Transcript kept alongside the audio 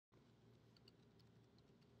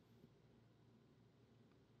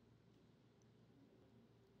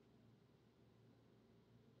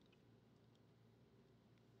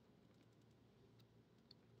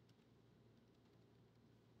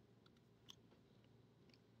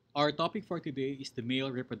Our topic for today is the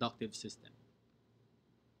male reproductive system.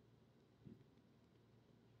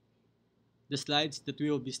 The slides that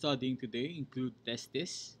we will be studying today include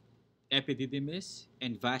testis, epididymis,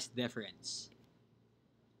 and vas deferens.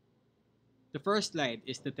 The first slide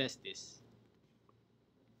is the testis.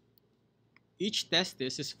 Each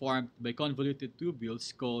testis is formed by convoluted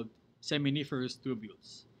tubules called seminiferous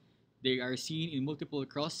tubules. They are seen in multiple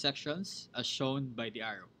cross sections as shown by the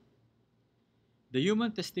arrow. The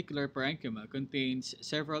human testicular parenchyma contains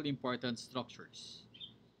several important structures.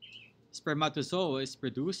 Spermatozoa is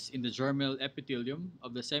produced in the germinal epithelium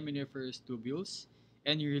of the seminiferous tubules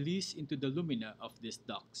and released into the lumina of these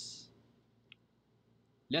ducts.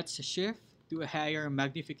 Let's shift to a higher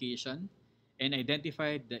magnification and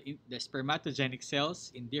identify the spermatogenic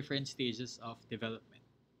cells in different stages of development.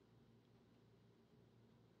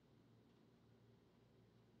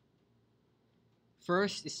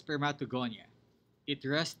 First is spermatogonia. It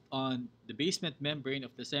rests on the basement membrane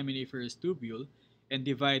of the seminiferous tubule and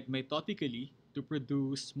divide mitotically to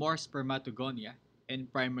produce more spermatogonia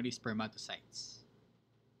and primary spermatocytes.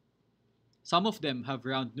 Some of them have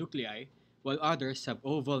round nuclei, while others have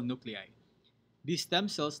oval nuclei. These stem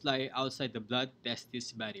cells lie outside the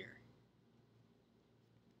blood-testis barrier.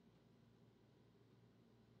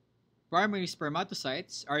 Primary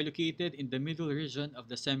spermatocytes are located in the middle region of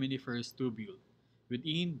the seminiferous tubule,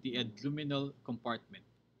 within the abdominal compartment.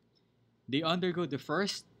 They undergo the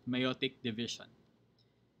first meiotic division.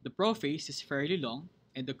 The prophase is fairly long,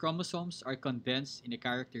 and the chromosomes are condensed in a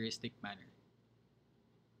characteristic manner.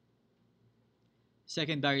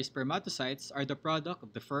 Secondary spermatocytes are the product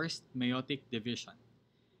of the first meiotic division.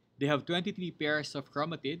 They have 23 pairs of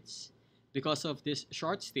chromatids. Because of this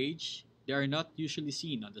short stage, they are not usually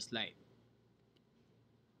seen on the slide.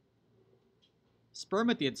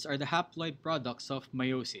 Spermatids are the haploid products of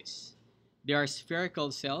meiosis. They are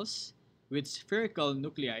spherical cells with spherical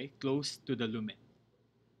nuclei close to the lumen.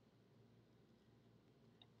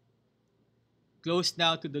 Close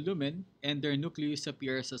now to the lumen, and their nucleus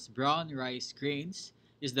appears as brown rice grains,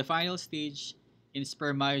 is the final stage in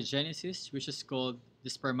spermiogenesis, which is called the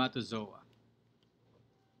spermatozoa.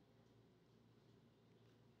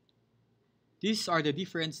 These are the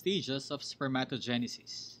different stages of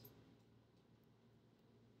spermatogenesis.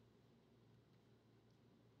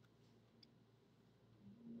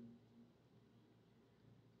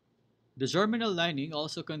 The germinal lining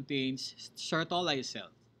also contains Sertoli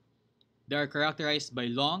cells. They are characterized by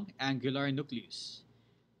long, angular nucleus.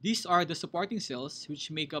 These are the supporting cells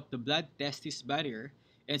which make up the blood-testis barrier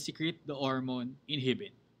and secrete the hormone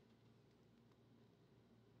inhibin.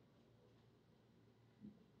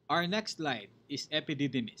 Our next slide is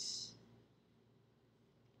epididymis.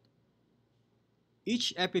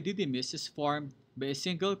 Each epididymis is formed by a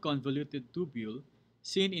single convoluted tubule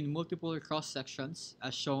seen in multiple cross-sections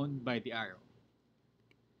as shown by the arrow.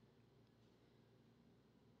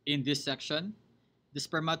 In this section, the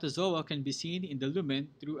spermatozoa can be seen in the lumen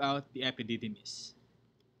throughout the epididymis.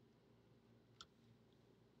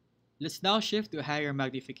 Let's now shift to higher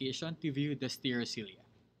magnification to view the stereocilia.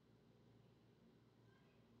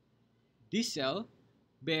 These cells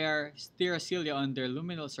bear stereocilia on their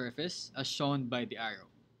luminal surface as shown by the arrow.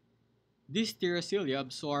 These stereocilia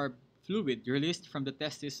absorb fluid released from the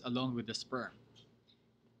testis along with the sperm.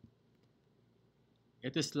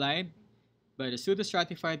 It is lined by the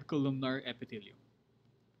pseudostratified columnar epithelium.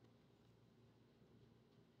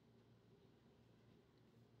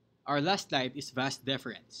 Our last slide is vas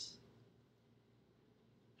deferens.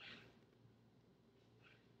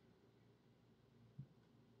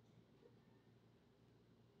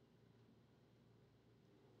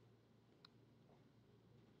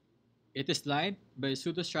 It is lined by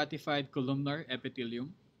pseudostratified columnar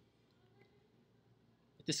epithelium.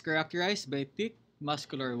 It is characterized by a thick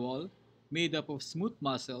muscular wall made up of smooth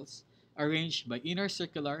muscles arranged by inner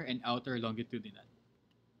circular and outer longitudinal.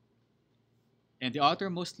 And the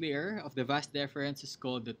outermost layer of the vas deferens is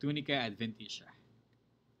called the tunica adventitia.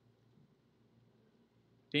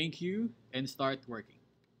 Thank you, and start working.